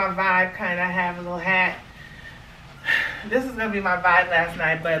vibe kind of. I have a little hat. This is gonna be my vibe last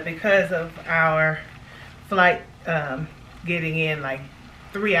night, but because of our flight getting in like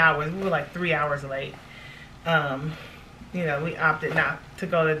 3 hours, we were like 3 hours late. You know, we opted not to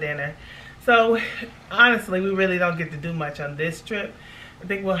go to dinner. So honestly, we really don't get to do much on this trip. I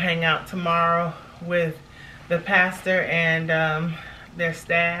think we'll hang out tomorrow with the pastor and their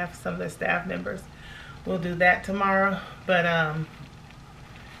staff, some of their staff members. We'll do that tomorrow. But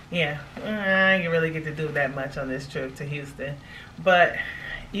yeah, I didn't really get to do that much on this trip to Houston. But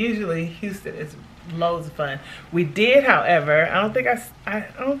usually Houston is loads of fun. We did, however, I don't think I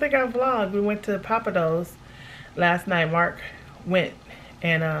vlogged. We went to Papados last night. Mark went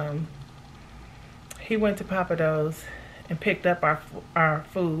and he went to Papados and picked up our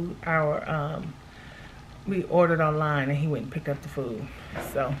food. We ordered online and he went and picked up the food.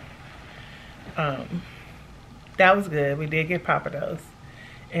 So that was good. We did get Papados.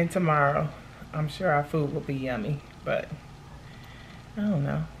 And tomorrow, I'm sure our food will be yummy, but I don't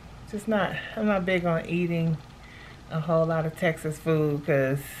know. I'm not big on eating a whole lot of Texas food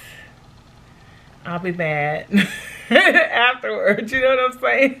because I'll be bad afterwards. You know what I'm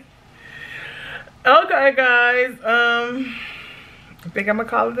saying? Okay, guys. I think I'm gonna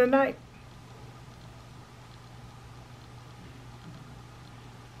call it a night.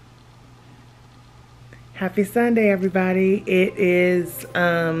 Happy Sunday, everybody. It is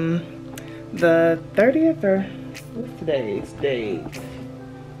the 30th, or what's today's date?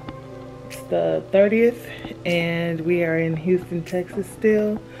 It's the 30th, and we are in Houston, Texas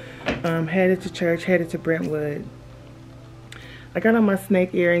still. Headed to church, headed to Brentwood. I got on my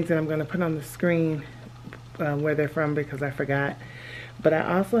snake earrings, and I'm going to put on the screen where they're from because I forgot. But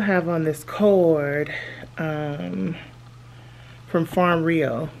I also have on this cord from Farm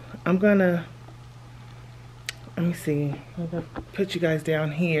Rio. I'm going to, let me see, I'm going to put you guys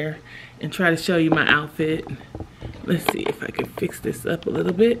down here and try to show you my outfit. Let's see if I can fix this up a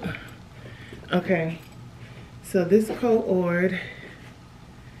little bit. Okay, so this cord,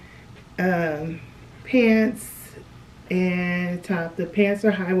 pants and top. The pants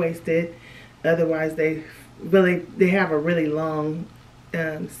are high-waisted, otherwise they have a really long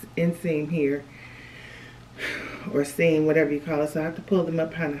inseam here, or seam, whatever you call it. So I have to pull them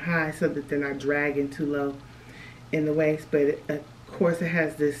up kind of high so that they're not dragging too low in the waist. But of course it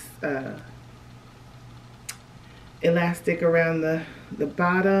has this elastic around the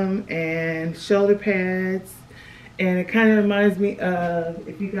bottom and shoulder pads, and it kind of reminds me of,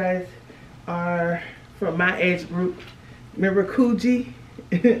 if you guys are from my age group, remember Coogee?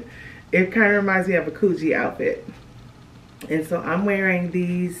 It kind of reminds me of a Coogee outfit. And so I'm wearing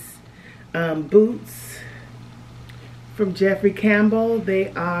these boots from Jeffrey Campbell.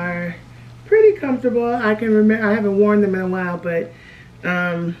 They are pretty comfortable. I can remember, I haven't worn them in a while, but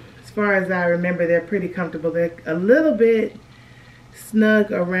as far as I remember, they're pretty comfortable. They're a little bit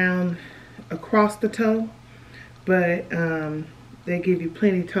snug around across the toe, but they give you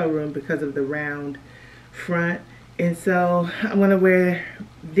plenty toe room because of the round front. And so I'm gonna wear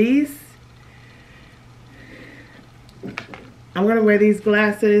these. I'm gonna wear these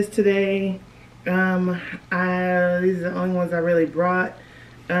glasses today. These are the only ones I really brought.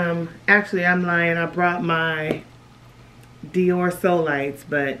 Actually, I'm lying. I brought my Dior Soul Lights,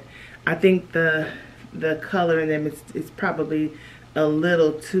 but I think the color in them is probably a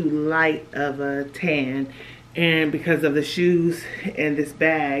little too light of a tan, and because of the shoes and this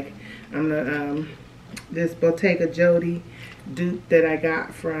bag, I'm gonna this Bottega Jody dupe that I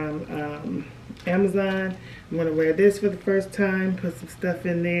got from Amazon. I'm gonna wear this for the first time, put some stuff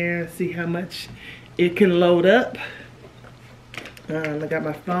in there, see how much it can load up. I got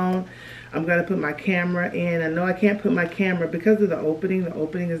my phone. I'm gonna put my camera in. I know I can't put my camera because of the opening. The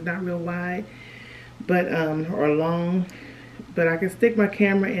opening is not real wide, but or long. But I can stick my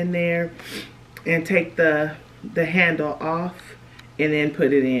camera in there and take the handle off and then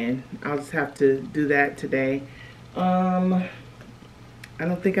put it in. I'll just have to do that today. I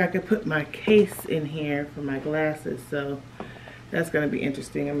don't think I could put my case in here for my glasses, so that's gonna be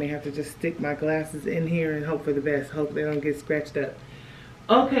interesting. I may have to just stick my glasses in here and hope for the best. Hope they don't get scratched up.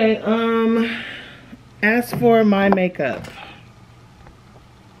 Okay, as for my makeup,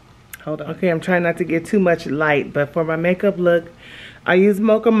 hold on. Okay, I'm trying not to get too much light, but for my makeup look, I used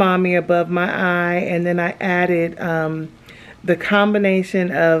Mocha Mommy above my eye, and then I added the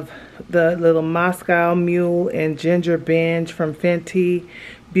combination of the little Moscow Mule and Ginger Binge from Fenty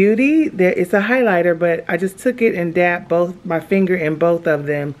Beauty. It's a highlighter, but I just took it and dabbed my finger in both of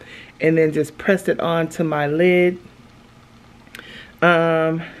them, and then just pressed it onto my lid.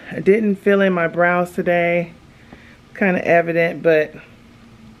 I didn't fill in my brows today. Kind of evident, but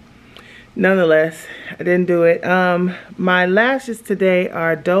nonetheless, I didn't do it. My lashes today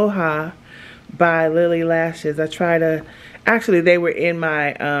are Doha by Lily Lashes. I try to, actually they were in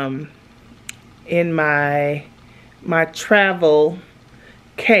my my travel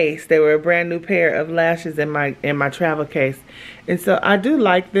case. They were a brand new pair of lashes in my travel case. And so I do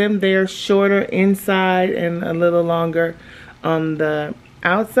like them. They're shorter inside and a little longer on the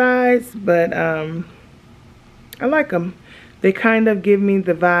outsides, but I like them. They kind of give me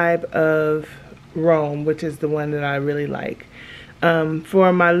the vibe of Rome, which is the one that I really like.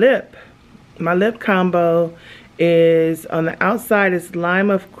 For my lip combo is, on the outside is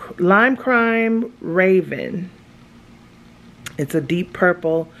Lime Crime Raven. It's a deep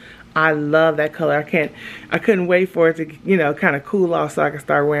purple. I love that color. I couldn't wait for it to, you know, kind of cool off so I could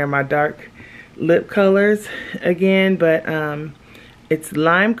start wearing my dark lip colors again. But it's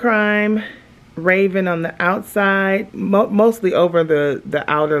Lime Crime Raven on the outside, mostly over the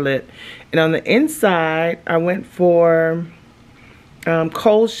outer lip, and on the inside I went for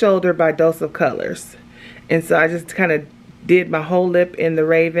Cold Shoulder by Dose of Colors. And so I just kind of did my whole lip in the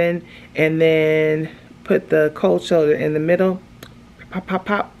Raven and then put the Cold Shoulder in the middle. Pop, pop,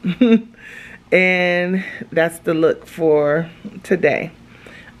 pop. And that's the look for today.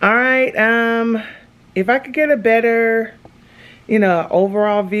 All right, if I could get a better, you know,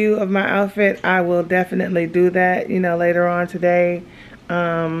 overall view of my outfit, I will definitely do that, you know, later on today.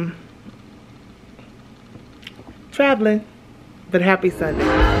 Traveling, but happy Sunday.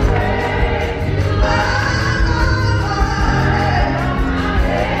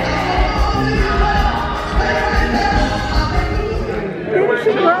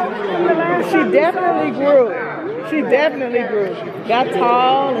 She definitely grew. She definitely grew. Got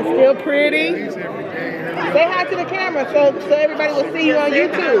tall and still pretty. Say hi to the camera so everybody will see you on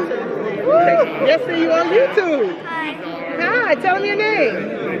YouTube. They'll see you on YouTube. Hi, tell them your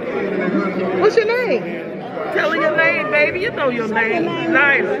name. What's your name? Tell them your name, baby. You know your name.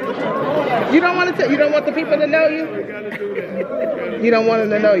 Nice. You don't want to? You don't want the people to know you? You don't want them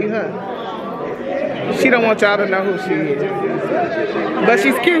to know you, huh? She don't want y'all to know who she is. But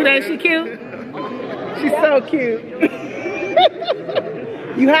she's cute, ain't she cute? She's so cute.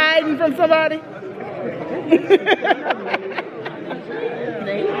 You hiding from somebody?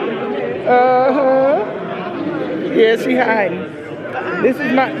 Yeah, she hiding. This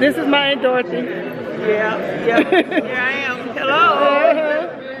is my Aunt Dorothy. Yeah. Here I am. Hello.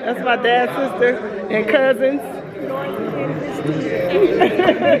 That's my dad's sister and cousins.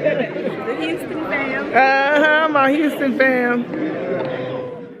 The Houston fam. My Houston fam.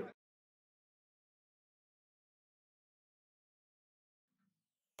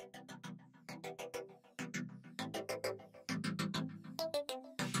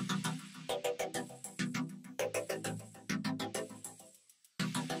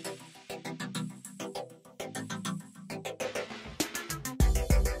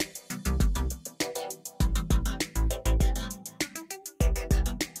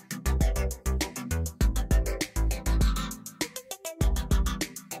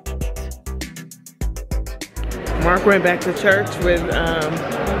 Mark went back to church with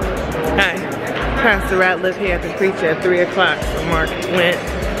Pastor Ratliff. He had to preach at 3 o'clock, so Mark went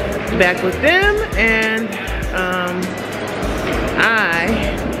back with them, and I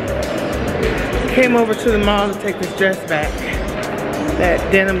came over to the mall to take this dress back. That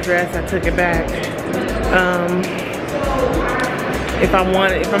denim dress, I took it back. If I'm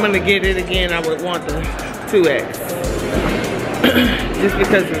gonna get it again, I would want the 2X. Just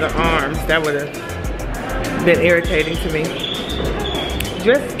because of the arms, that would have been irritating to me.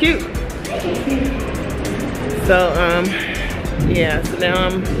 Dress is cute. So Yeah, so now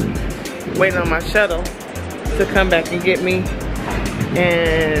I'm waiting on my shuttle to come back and get me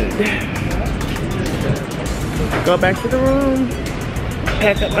and go back to the room,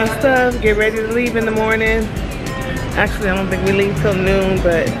 pack up my stuff, get ready to leave in the morning. Actually, I don't think we leave till noon,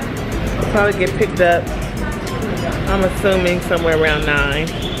 but we'll probably get picked up, I'm assuming, somewhere around 9.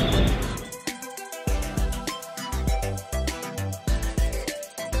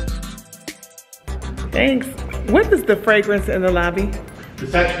 Thanks. What is the fragrance in the lobby?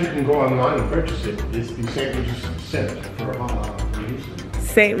 It's actually, you can go online and purchase it. It's the St. Regis scent for Houston.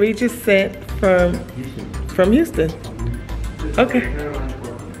 St. Regis scent from Houston. Okay.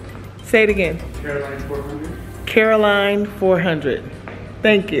 Say it again. Caroline 400. Caroline 400.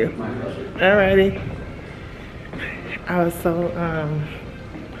 Thank you. Alrighty. I was so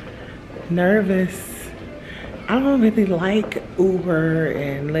nervous. I don't really like Uber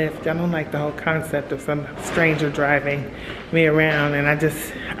and Lyft. I don't like the whole concept of some stranger driving me around. And I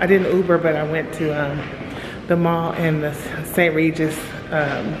didn't Uber, but I went to the mall and the St. Regis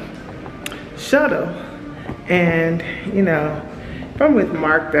shuttle. And, you know, if I'm with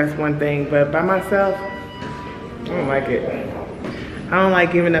Mark, that's one thing. But by myself, I don't like it. I don't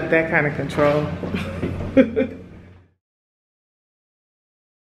like giving up that kind of control.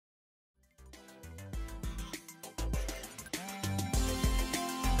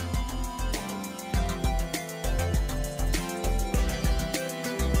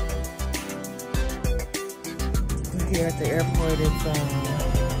 Here at the airport, it's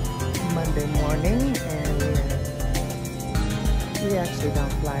Monday morning, and we actually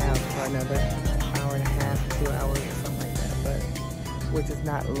don't fly out for another hour and a half, 2 hours or something like that, but which is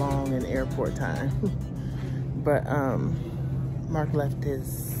not long in airport time. But Mark left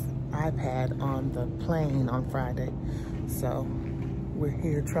his iPad on the plane on Friday, so we're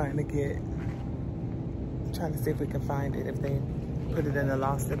here trying to see if we can find it, if they put it in the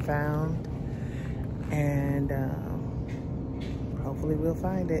lost and found, and hopefully we'll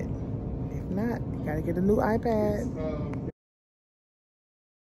find it. If not, you gotta get a new iPad.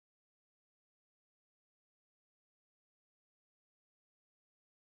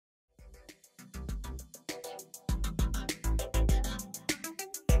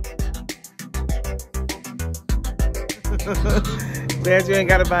 Glad you ain't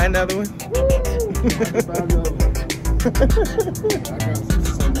gotta buy another one. I got some